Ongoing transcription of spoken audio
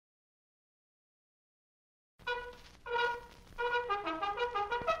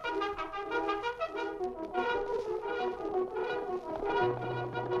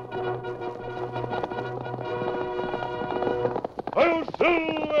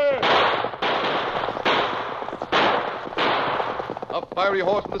fiery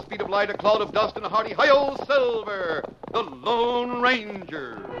horse with the speed of light, a cloud of dust, and a hearty hi-yo, Silver, the Lone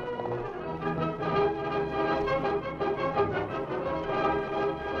Ranger.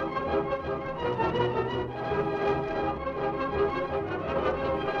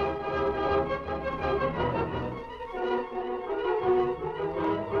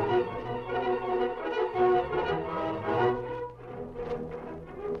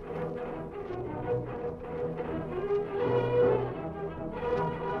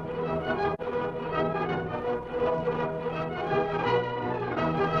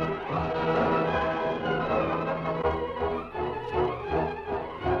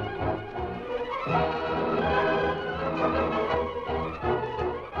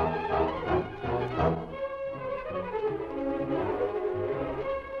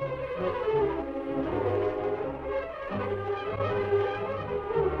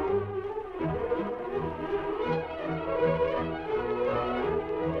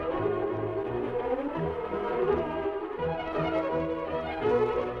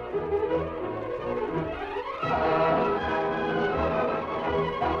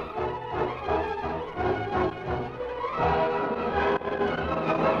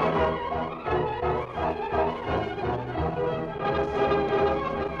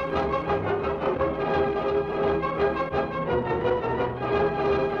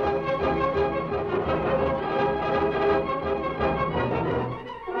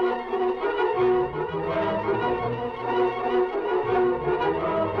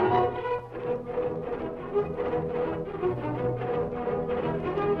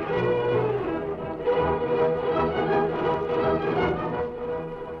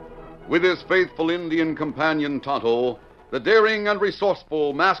 With his faithful Indian companion Tonto, the daring and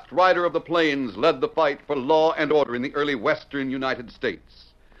resourceful masked rider of the plains led the fight for law and order in the early western United States.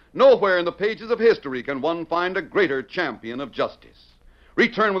 Nowhere in the pages of history can one find a greater champion of justice.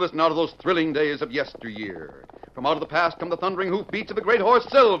 Return with us now to those thrilling days of yesteryear. From out of the past come the thundering hoofbeats of the great horse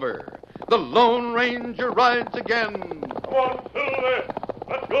Silver. The Lone Ranger rides again. Come on, Silver!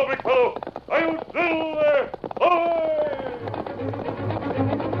 Let's go, big fellow! Are you Silver? Ahoy!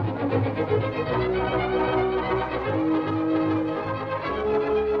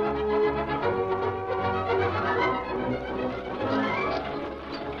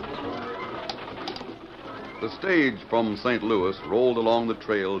 The stage from St. Louis rolled along the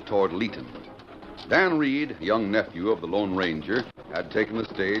trail toward Leeton. Dan Reed, young nephew of the Lone Ranger, had taken the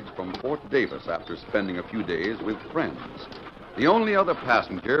stage from Fort Davis after spending a few days with friends. The only other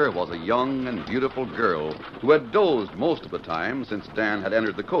passenger was a young and beautiful girl who had dozed most of the time since Dan had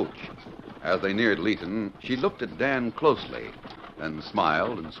entered the coach. As they neared Leeton, she looked at Dan closely, then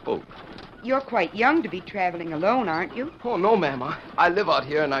smiled and spoke. You're quite young to be traveling alone, aren't you? Oh, no, ma'am. I live out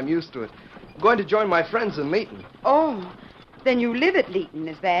here and I'm used to it. I'm going to join my friends in Leeton. Oh, then you live at Leeton,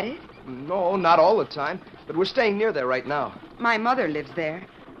 is that it? No, not all the time, but we're staying near there right now. My mother lives there.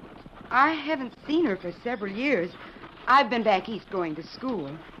 I haven't seen her for several years. I've been back east going to school.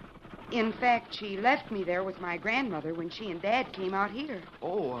 In fact, she left me there with my grandmother when she and Dad came out here.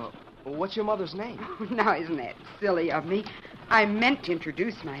 Oh, what's your mother's name? Now, isn't that silly of me? I meant to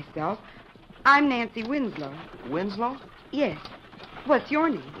introduce myself. I'm Nancy Winslow. Winslow? Yes. What's your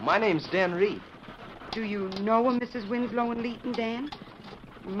name? My name's Dan Reed. Do you know a Mrs. Winslow in Leeton, Dan?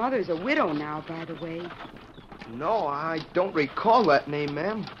 Mother's a widow now, by the way. No, I don't recall that name,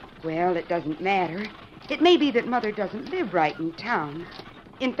 ma'am. Well, it doesn't matter. It may be that Mother doesn't live right in town.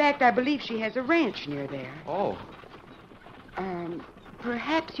 In fact, I believe she has a ranch near there. Oh.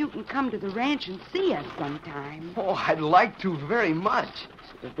 Perhaps you can come to the ranch and see us sometime. Oh, I'd like to very much.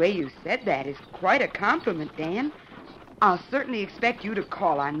 The way you said that is quite a compliment, Dan. I'll certainly expect you to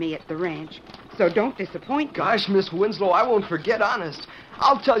call on me at the ranch, so don't disappoint me. Gosh, Miss Winslow, I won't forget, honest.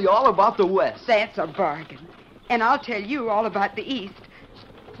 I'll tell you all about the West. That's a bargain. And I'll tell you all about the East.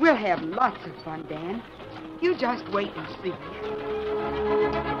 We'll have lots of fun, Dan. You just wait and see.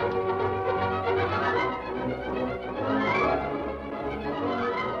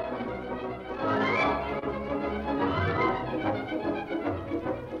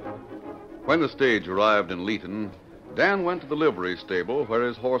 When the stage arrived in Leeton, Dan went to the livery stable where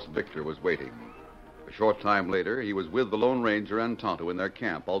his horse Victor was waiting. A short time later, he was with the Lone Ranger and Tonto in their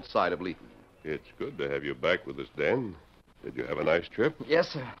camp outside of Leeton. It's good to have you back with us, Dan. Did you have a nice trip? Yes,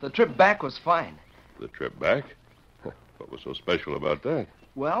 sir. The trip back was fine. The trip back? What was so special about that?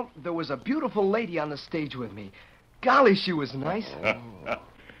 Well, there was a beautiful lady on the stage with me. Golly, she was nice.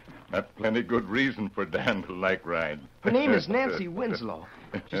 That's plenty good reason for Dan to like ride. Her name is Nancy Winslow.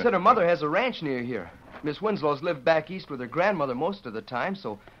 She said her mother has a ranch near here. Miss Winslow's lived back east with her grandmother most of the time,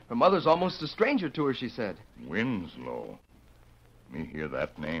 so her mother's almost a stranger to her, she said. Winslow. Me hear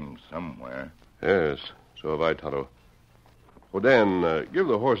that name somewhere. Yes, so have I, Tonto. Oh, Dan, give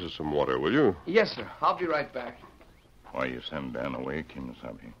the horses some water, will you? Yes, sir. I'll be right back. Why you send Dan away,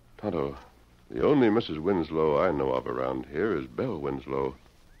 Kimasabi? Tonto, the only Mrs. Winslow I know of around here is Belle Winslow,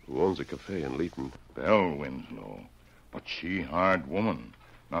 who owns a cafe in Leeton. Belle Winslow. But she hard woman.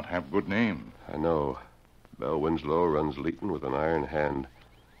 Not have good name. I know. Belle Winslow runs Leeton with an iron hand.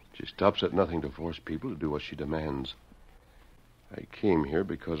 She stops at nothing to force people to do what she demands. I came here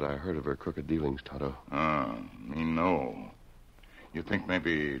because I heard of her crooked dealings, Tonto. Me know. You think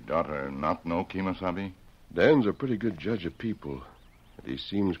maybe daughter not know Kimasabi? Dan's a pretty good judge of people, and he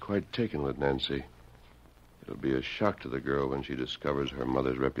seems quite taken with Nancy. It'll be a shock to the girl when she discovers her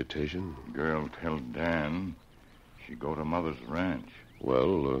mother's reputation. Girl tell Dan she go to mother's ranch.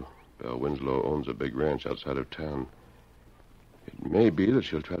 Well, Belle Winslow owns a big ranch outside of town. It may be that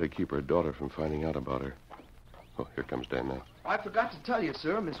she'll try to keep her daughter from finding out about her. Oh, here comes Dan now. I forgot to tell you,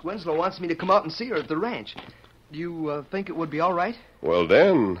 sir. Miss Winslow wants me to come out and see her at the ranch. Do you think it would be all right? Well,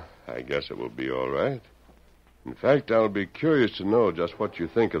 Dan, I guess it will be all right. In fact, I'll be curious to know just what you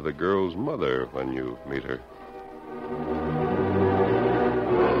think of the girl's mother when you meet her.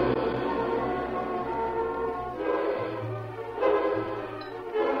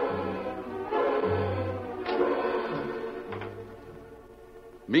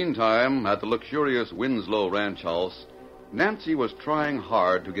 Meantime, at the luxurious Winslow ranch house, Nancy was trying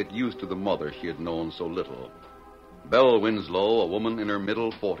hard to get used to the mother she had known so little. Belle Winslow, a woman in her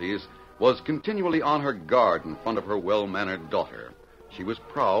middle 40s, was continually on her guard in front of her well-mannered daughter. She was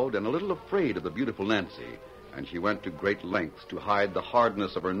proud and a little afraid of the beautiful Nancy, and she went to great lengths to hide the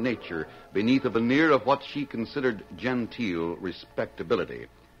hardness of her nature beneath a veneer of what she considered genteel respectability.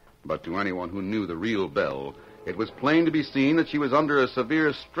 But to anyone who knew the real Belle, it was plain to be seen that she was under a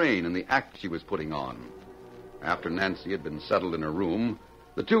severe strain in the act she was putting on. After Nancy had been settled in her room,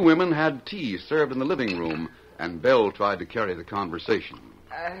 the two women had tea served in the living room, and Belle tried to carry the conversation.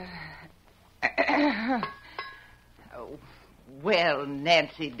 Well,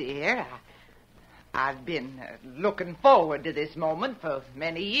 Nancy, dear, I've been looking forward to this moment for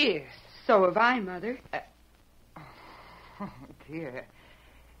many years. So have I, Mother. Dear,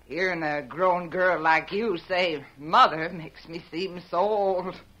 hearing a grown girl like you say mother makes me seem so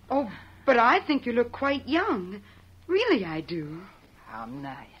old. Oh, but I think you look quite young. Really, I do. How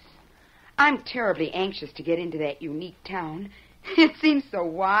nice. I'm terribly anxious to get into that unique town. It seems so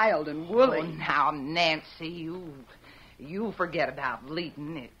wild and woolly. Oh, now, Nancy, you forget about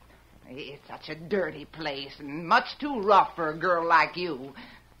Leeton. It's such a dirty place and much too rough for a girl like you.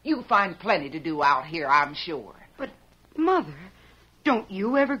 You find plenty to do out here, I'm sure. But, Mother, don't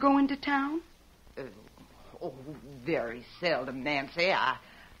you ever go into town? Very seldom, Nancy.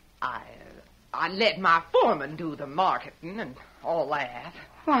 I let my foreman do the marketing and all that.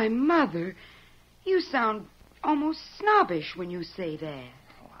 Why, Mother, you sound almost snobbish when you say that.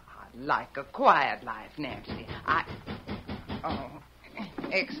 I like a quiet life, Nancy. Oh,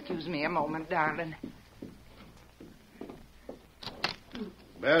 excuse me a moment, darling.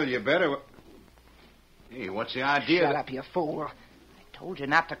 Well, you better... Hey, what's the idea? Shut up, you fool. I told you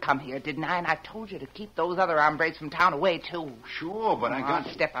not to come here, didn't I? And I told you to keep those other hombres from town away, too. Sure, but I got...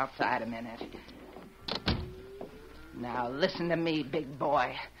 Step outside a minute. Now, listen to me, big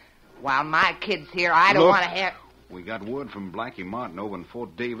boy. While my kid's here, I don't want to have... We got word from Blackie Martin over in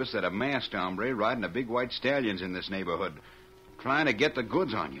Fort Davis that a masked hombre riding a big white stallions in this neighborhood, trying to get the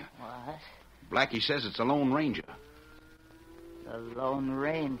goods on you. What? Blackie says it's a Lone Ranger. The Lone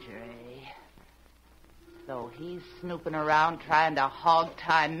Ranger, eh? So he's snooping around trying to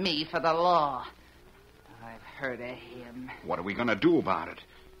hog-tie me for the law. I've heard of him. What are we going to do about it?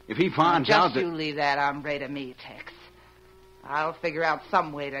 If he finds out that... Just you leave that hombre to me, Tex. I'll figure out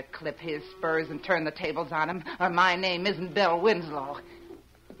some way to clip his spurs and turn the tables on him, or my name isn't Belle Winslow.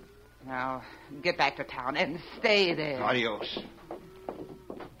 Now, get back to town and stay there. Adios.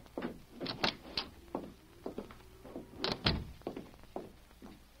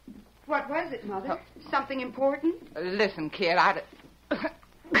 What was it, Mother? Something important? Listen, kid,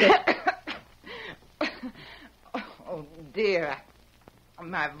 Oh, dear.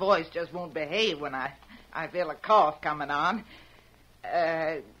 My voice just won't behave when I feel a cough coming on.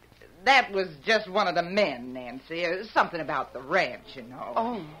 That was just one of the men, Nancy. Something about the ranch, you know.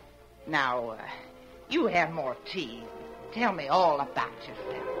 Oh. Now, you have more tea. Tell me all about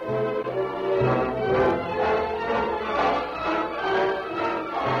yourself.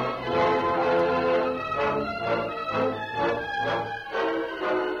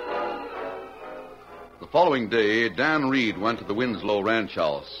 The following day, Dan Reed went to the Winslow ranch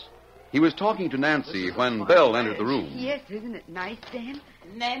house. He was talking to Nancy when Belle entered the room. Yes, isn't it nice, Dan?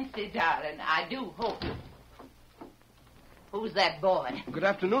 Nancy, darling, I do hope. Who's that boy? Good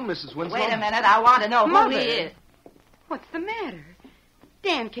afternoon, Mrs. Winslow. Wait a minute. I want to know who Mother. he is. What's the matter?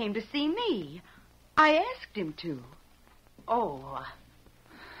 Dan came to see me. I asked him to. Oh.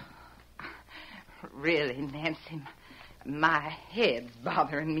 Really, Nancy, my head's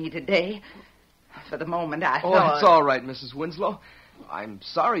bothering me today. For the moment, I Oh, thought... it's all right, Mrs. Winslow. I'm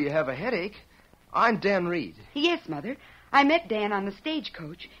sorry you have a headache. I'm Dan Reed. Yes, Mother. I met Dan on the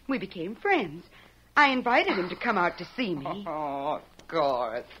stagecoach. We became friends. I invited him to come out to see me. Oh, of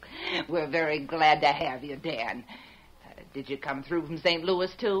course. We're very glad to have you, Dan. Did you come through from St.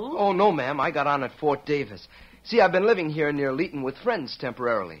 Louis, too? Oh, no, ma'am. I got on at Fort Davis. See, I've been living here near Leeton with friends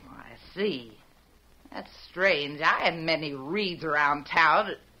temporarily. Oh, I see. That's strange. I haven't many Reeds around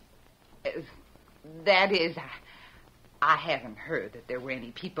town. That is, I haven't heard that there were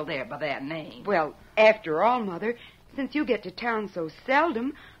any people there by that name. Well, after all, Mother, since you get to town so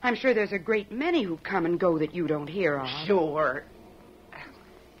seldom, I'm sure there's a great many who come and go that you don't hear of. Sure.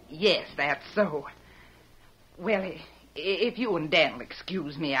 Yes, that's so. Well, if you and Dan will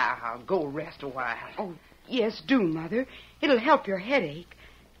excuse me, I'll go rest a while. Oh, yes, do, Mother. It'll help your headache.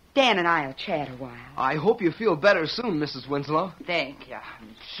 Dan and I'll chat a while. I hope you feel better soon, Mrs. Winslow. Thank you.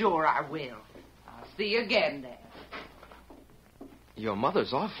 I'm sure I will. I'll see you again, Dan. Your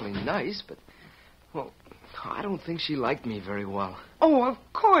mother's awfully nice, but, well, I don't think she liked me very well. Oh, of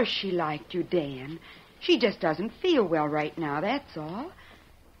course she liked you, Dan. She just doesn't feel well right now, that's all.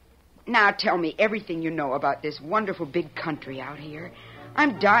 Now tell me everything you know about this wonderful big country out here.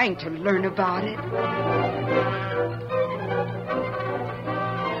 I'm dying to learn about it.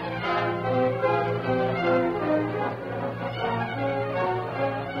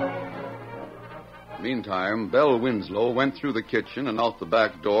 Meantime, Belle Winslow went through the kitchen and out the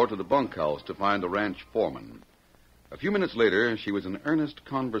back door to the bunkhouse to find the ranch foreman. A few minutes later, she was in earnest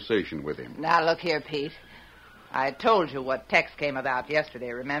conversation with him. Now, look here, Pete. I told you what Tex came about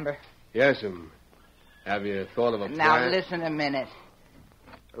yesterday, remember? Yes'm. Have you thought of a plan? Now, listen a minute.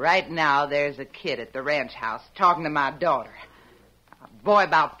 Right now, there's a kid at the ranch house talking to my daughter. A boy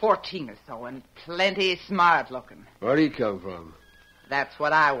about 14 or so and plenty smart looking. Where'd he come from? That's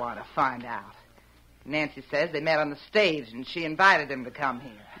what I want to find out. Nancy says they met on the stage, and she invited him to come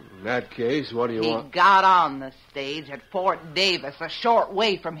here. In that case, what do you He want? got on the stage at Fort Davis, a short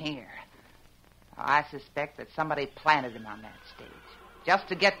way from here. I suspect that somebody planted him on that stage, just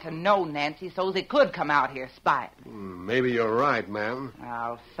to get to know Nancy so he could come out here spying. Maybe you're right, ma'am.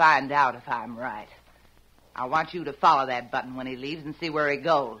 I'll find out if I'm right. I want you to follow that button when he leaves and see where he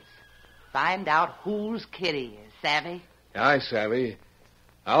goes. Find out whose kid he is, savvy? Aye, savvy.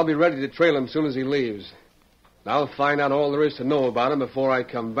 I'll be ready to trail him as soon as he leaves. I'll find out all there is to know about him before I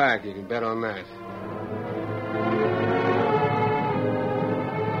come back. You can bet on that.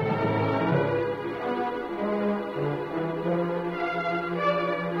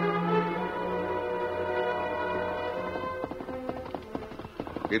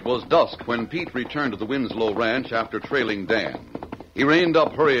 It was dusk when Pete returned to the Winslow ranch after trailing Dan. He reined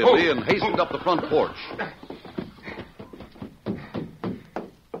up hurriedly and hastened up the front porch.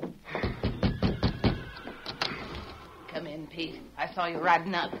 Come in, Pete. I saw you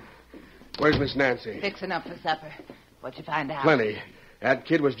riding up, Where's Miss Nancy? fixing up for supper. What'd you find out? Plenty. That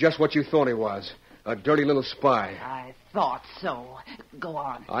kid was just what you thought he was. A dirty little spy. I thought so. Go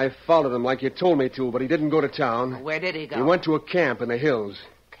on. I followed him like you told me to, but he didn't go to town. Where did he go? He went to a camp in the hills.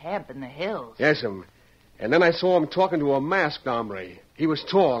 Camp in the hills. Yes'm. And then I saw him talking to a masked hombre. He was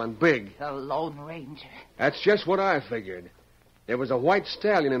tall and big. The Lone Ranger. That's just what I figured. There was a white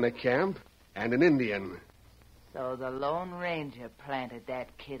stallion in the camp and an Indian. So the Lone Ranger planted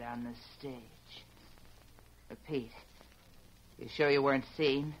that kid on the stage. Pete, you sure you weren't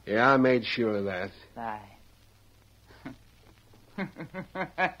seen? Yeah, I made sure of that. Aye.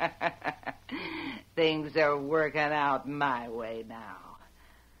 Things are working out my way now.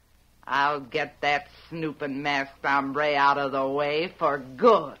 I'll get that snooping masked hombre out of the way for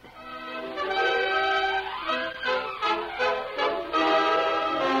good.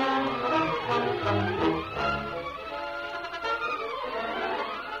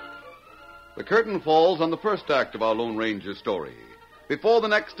 The curtain falls on the first act of our Lone Ranger story. Before the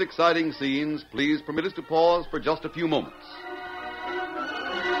next exciting scenes, please permit us to pause for just a few moments.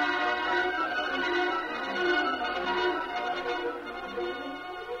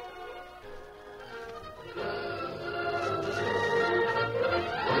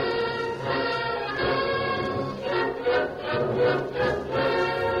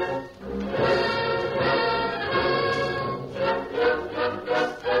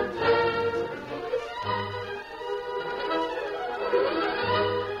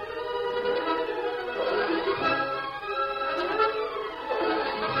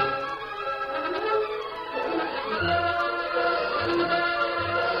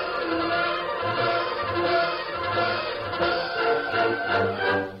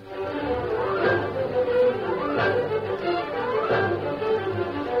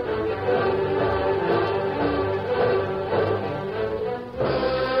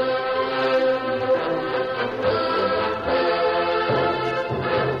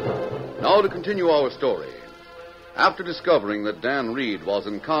 Now to continue our story. After discovering that Dan Reed was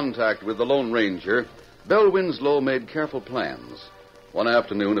in contact with the Lone Ranger, Belle Winslow made careful plans. One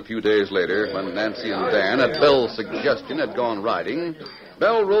afternoon, a few days later, when Nancy and Dan, at Belle's suggestion, had gone riding,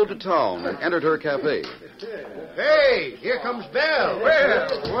 Belle rode to town and entered her cafe. Hey, here comes Belle.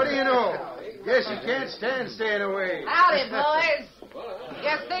 Well, what do you know? Guess you can't stand staying away. Howdy, boys.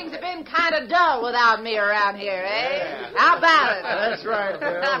 Guess things have been kind of dull without me around here, eh? How about it? That's right,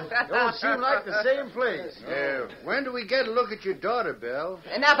 Belle. Don't seem like the same place. When do we get a look at your daughter, Belle?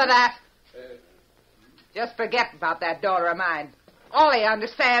 Enough of that. Just forget about that daughter of mine. All you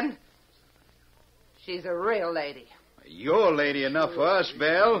understand, she's a real lady. You're lady enough for us,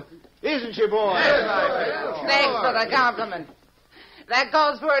 Belle. Isn't she, boy? Thanks for the compliment. That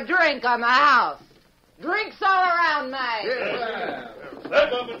goes for a drink on the house. Drinks all around, mate.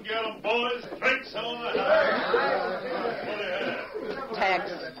 Step up and get 'em, boys. Drinks on the house.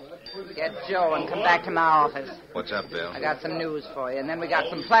 Tex, get Joe and come back to my office. What's up, Belle? I got some news for you, and then we got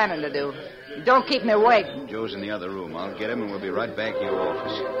some planning to do. Don't keep me waiting. Joe's in the other room. I'll get him, and we'll be right back to your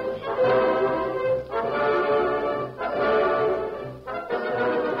office.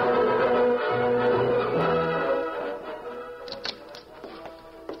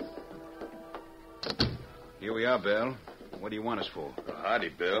 Here we are, Belle. What do you want us for? Howdy,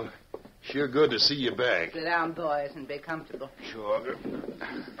 Bill. Sure good to see you back. Sit down, boys, and be comfortable. Sure.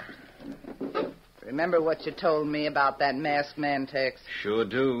 Remember what you told me about that masked man, Tex? Sure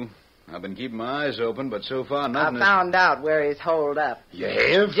do. I've been keeping my eyes open, but so far nothing I found out where he's holed up. You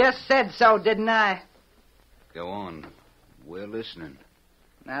have? Just said so, didn't I? Go on. We're listening.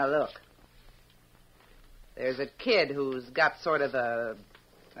 Now, look. There's a kid who's got sort of a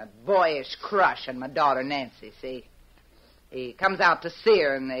boyish crush on my daughter, Nancy, see? He comes out to see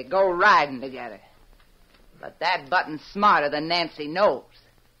her, and they go riding together. But that button's smarter than Nancy knows.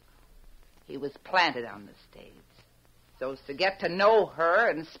 He was planted on the stage so as to get to know her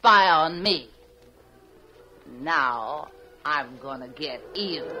and spy on me. Now, I'm gonna get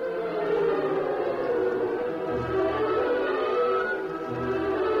even.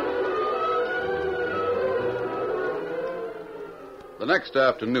 The next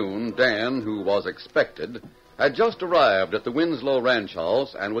afternoon, Dan, who was expected, had just arrived at the Winslow ranch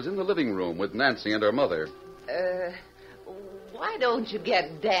house and was in the living room with Nancy and her mother. Why don't you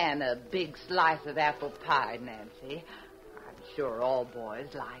get Dan a big slice of apple pie, Nancy? I'm sure all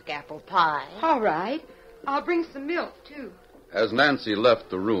boys like apple pie. All right. I'll bring some milk, too. As Nancy left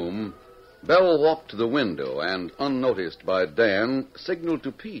the room, Belle walked to the window and, unnoticed by Dan, signaled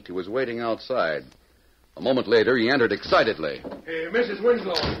to Pete, who was waiting outside. A moment later, he entered excitedly. Hey, Mrs.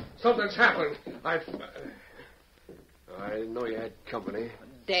 Winslow, something's happened. I didn't know you had company.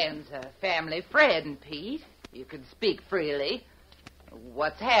 Dan's a family friend, Pete. You can speak freely.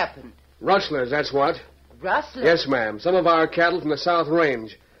 What's happened? Rustlers, that's what. Rustlers? Yes, ma'am. Some of our cattle from the South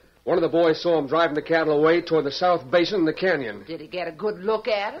Range. One of the boys saw him driving the cattle away toward the South Basin in the canyon. Did he get a good look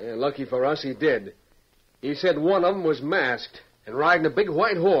at it? Yeah, lucky for us, he did. He said one of them was masked and riding a big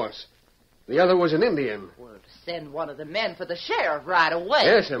white horse. The other was an Indian. Well, to send one of the men for the sheriff right away.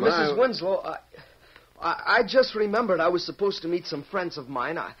 Yes, ma'am. Mrs. Winslow, I just remembered I was supposed to meet some friends of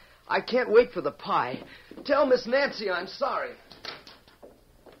mine. I can't wait for the pie. Tell Miss Nancy I'm sorry.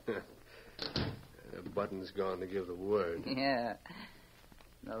 The button's gone to give the word. Yeah.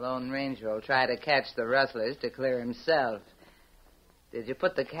 The Lone Ranger will try to catch the rustlers to clear himself. Did you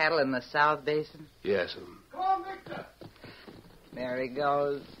put the cattle in the South Basin? Yes, ma'am. Come on, Victor. There he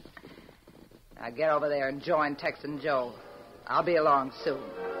goes. Now get over there and join Tex and Joe. I'll be along soon.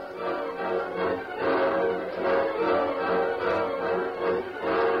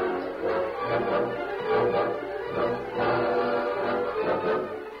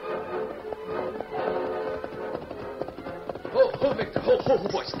 Ho, Victor. Ho,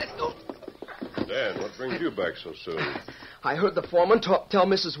 boys. Let's go. Dan, what brings you back so soon? I heard the foreman tell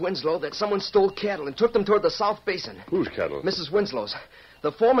Mrs. Winslow that someone stole cattle and took them toward the South Basin. Whose cattle? Mrs. Winslow's.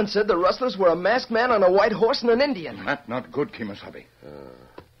 The foreman said the rustlers were a masked man on a white horse and an Indian. That not good, Kimasabi.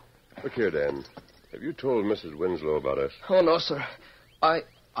 Look here, Dan. Have you told Mrs. Winslow about us? Oh, no, sir.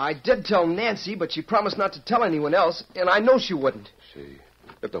 I did tell Nancy, but she promised not to tell anyone else, and I know she wouldn't. See.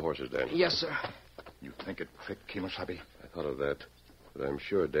 Get the horses, Dan. Yes, sir. You think it trick, Kimasabi? I thought of that. But I'm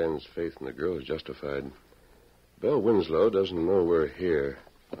sure Dan's faith in the girl is justified. Belle Winslow doesn't know we're here,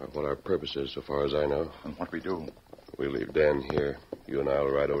 or what our purpose is, so far as I know. And what we do? We'll leave Dan here. You and I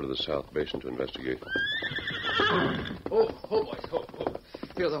will ride over to the South Basin to investigate. Ho, boys. Ho.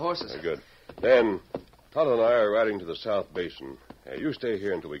 Here are the horses. Very good. Dan, Tonto and I are riding to the South Basin. You stay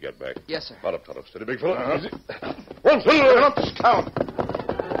here until we get back. Yes, sir. Mount up, Tonto. Steady, big fellow. Uh-huh. Easy. One, two, up, scout.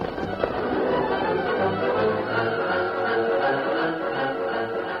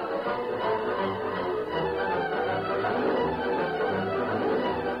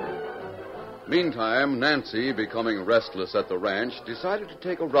 Meantime, Nancy, becoming restless at the ranch, decided to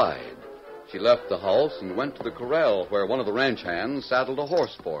take a ride. She left the house and went to the corral where one of the ranch hands saddled a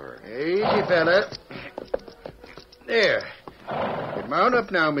horse for her. Easy, fella. There. Get mount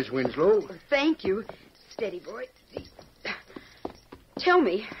up now, Miss Winslow. Thank you. Steady, boy. Tell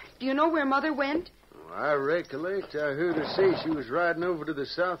me, do you know where Mother went? I recollect I heard her say she was riding over to the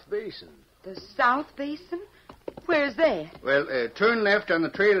South Basin. The South Basin? Where's that? Well, turn left on the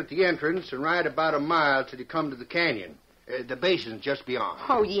trail at the entrance and ride about a mile till you come to the canyon. The basin's just beyond.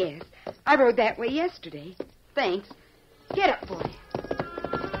 Oh, yes. I rode that way yesterday. Thanks. Get up, boy.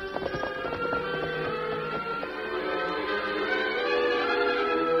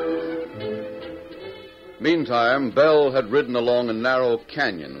 Meantime, Belle had ridden along a narrow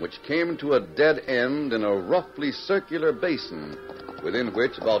canyon which came to a dead end in a roughly circular basin within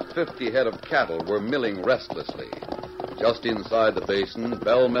which about 50 head of cattle were milling restlessly. Just inside the basin,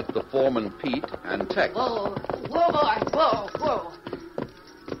 Belle met the foreman, Pete, and Tex. Whoa, boy, whoa.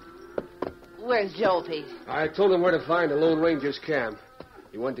 Where's Joe, Pete? I told him where to find the Lone Ranger's camp.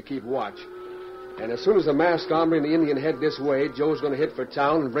 He went to keep watch. And as soon as the masked hombre and the Indian head this way, Joe's going to hit for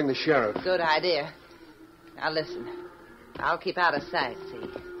town and bring the sheriff. Good idea. Now, listen. I'll keep out of sight, see?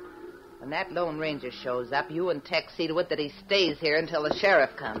 When that Lone Ranger shows up, you and Tex see to it that he stays here until the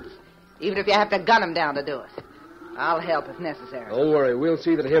sheriff comes. Even if you have to gun him down to do it. I'll help if necessary. Don't worry. We'll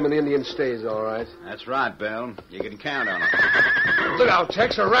see that him and the Indian stays all right. That's right, Belle. You can count on it. Look out,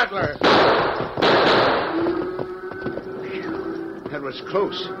 Tex, a rattler. That was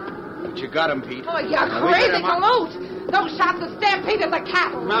close. But you got him, Pete. Oh, you're crazy, Galoot! Those shots have stampeded the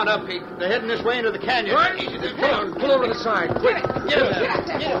cattle. Mount up, Pete. They're heading this way into the canyon. All right. Easy there. Come on. Pull over to the side. Quick. Get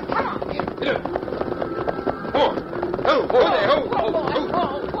him. Come on. Whoa.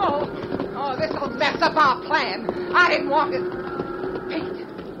 Oh, this'll mess up our plan. I didn't want it.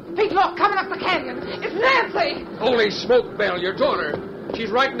 Pete, look, coming up the canyon. It's Nancy. Holy smoke, Belle, your daughter. She's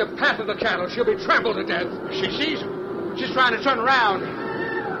right in the path of the cattle. She'll be trampled to death. She sees him. She's trying to turn around.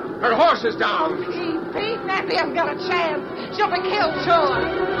 Her horse is down. Pete, Nancy hasn't got a chance. She'll be killed, sure.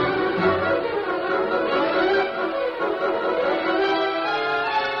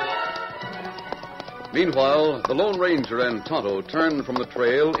 Meanwhile, the Lone Ranger and Tonto turned from the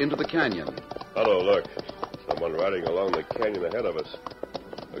trail into the canyon. Hello, look. Someone riding along the canyon ahead of us.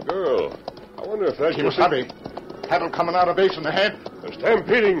 A girl. I wonder if that's... Kimasabi. Cattle coming out of basin ahead. They're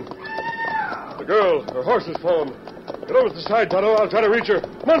stampeding. The girl. Her horse has fallen. Get over to the side, Tonto. I'll try to reach her.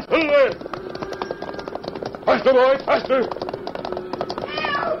 Come on, fiddle there. Faster, boy, faster.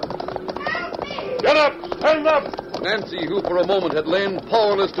 Get up. Stand up. Nancy, who for a moment had lain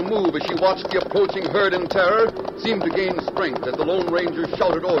powerless to move as she watched the approaching herd in terror, seemed to gain strength as the Lone Ranger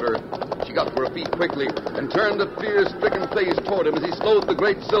shouted order. She got to her feet quickly and turned a fear-stricken face toward him as he slowed the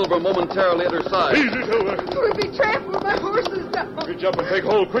great Silver momentarily at her side. Easy, Silver. We'll be trampled. My horse is down. Reach up and take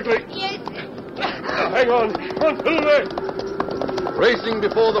hold quickly. Yes. Now, hang on. Come on, fiddle there. Racing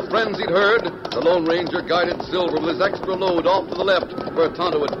before the frenzied herd, the Lone Ranger guided Silver with his extra load off to the left, where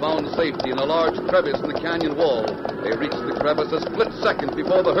Tonto had found safety in a large crevice in the canyon wall. They reached the crevice a split second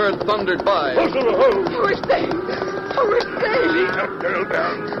before the herd thundered by. Ho, Silver, ho! We're safe. We're safe. Lead that girl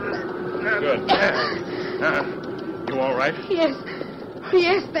down. Good. You all right? Yes.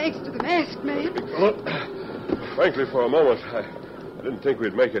 Yes, thanks to the masked man. Well, frankly, for a moment, I didn't think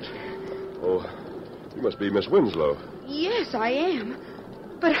we'd make it. Oh, you must be Miss Winslow. Yes, I am.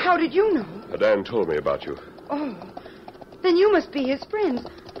 But how did you know? Dan told me about you. Oh, then you must be his friends,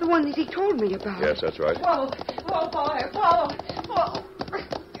 the one that he told me about. Yes, that's right. Whoa, boy, whoa.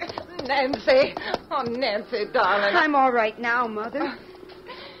 Nancy. Oh, Nancy, darling. I'm all right now, Mother.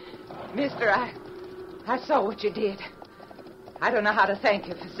 Mister, I saw what you did. I don't know how to thank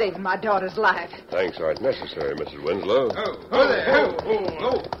you for saving my daughter's life. Thanks aren't necessary, Mrs. Winslow. Oh, there.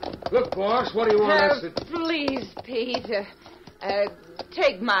 Look, boss, what do you want us to... Please, Pete,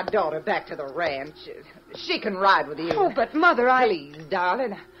 take my daughter back to the ranch. She can ride with you. Oh, but Mother, Please,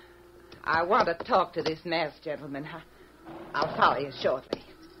 darling. I want to talk to this masked gentleman. I'll follow you shortly.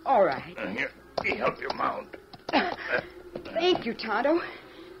 All right. Here, me help you mount. Thank you, Tonto.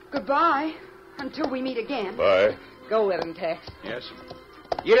 Goodbye. Until we meet again. Bye. Go with him, Tex. Yes.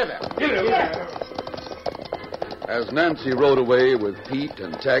 Get him there. Get him there. As Nancy rode away with Pete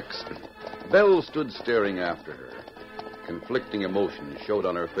and Tex, Belle stood staring after her. Conflicting emotions showed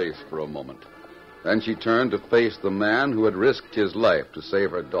on her face for a moment. Then she turned to face the man who had risked his life to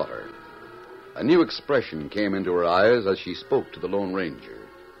save her daughter. A new expression came into her eyes as she spoke to the Lone Ranger.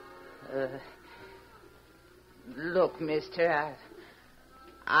 Look, mister,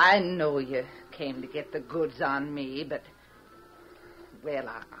 I know you came to get the goods on me, but Well,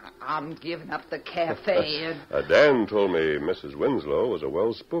 I'm giving up the cafe. Dan told me Mrs. Winslow was a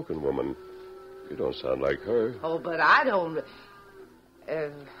well-spoken woman. You don't sound like her. Oh, but I don't...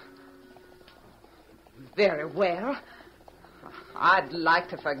 very well. I'd like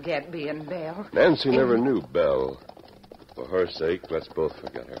to forget being Belle. Nancy never knew Belle. For her sake, let's both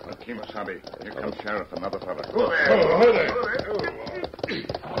forget her. Kemosabe, here comes Sheriff, another fellow.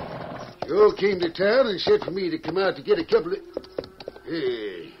 Joe came to town and said for me to come out to get a couple of...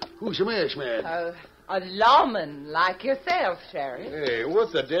 Hey, who's the masked man? A lawman like yourself, Sheriff. Hey,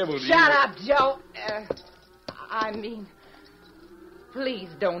 what the devil do you... Shut up, Joe. Please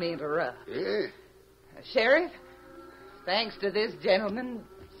don't interrupt. Yeah? Sheriff, thanks to this gentleman,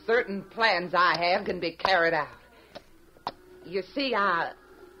 certain plans I have can be carried out. You see,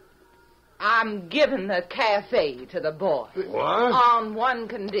 I'm giving the cafe to the boy. What? On one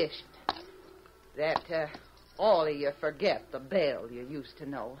condition. That all of you forget the Belle you used to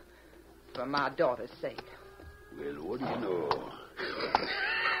know. For my daughter's sake. Well, what do you know?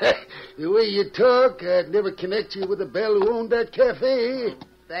 The way you talk, I'd never connect you with the Belle who owned that cafe.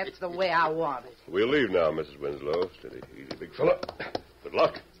 That's the way I want it. We'll leave now, Mrs. Winslow. Steady, easy, big fella. Good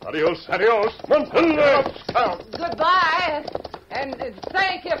luck. Adios, adios. Scout. Goodbye. And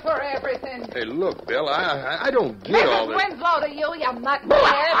thank you for everything. Hey, look, Belle, I don't get all Mrs. this. Winslow to you, you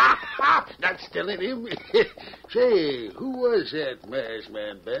nuthead. That's still in him. Say, who was that masked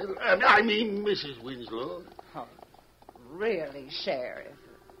man, Belle? I mean, Mrs. Winslow. Oh, really, Sheriff?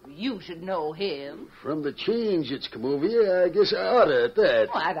 You should know him. From the change that's come over you, I guess I oughta at that.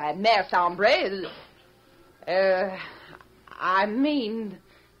 Why, that masked hombre is... I mean,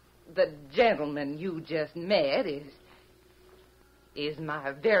 the gentleman you just met is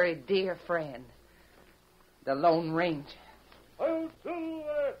my very dear friend, the Lone Ranger. I'll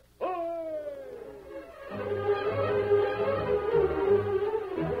Silver!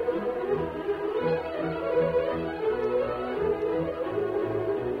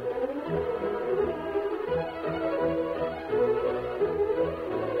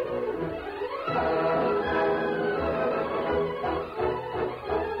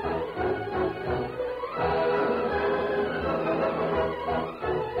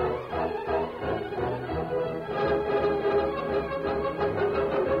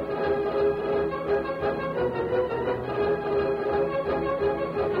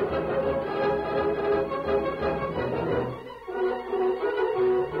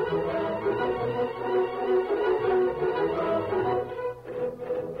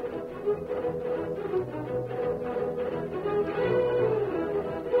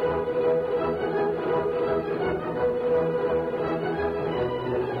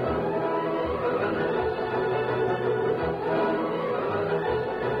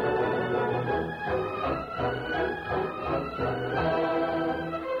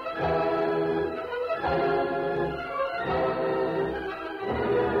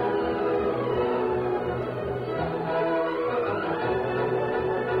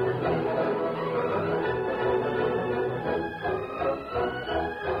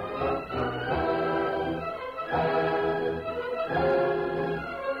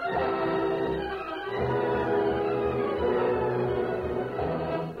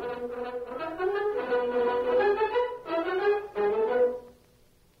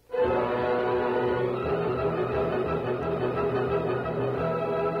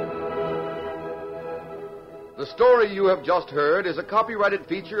 The story you have just heard is a copyrighted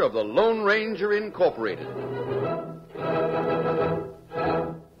feature of the Lone Ranger Incorporated.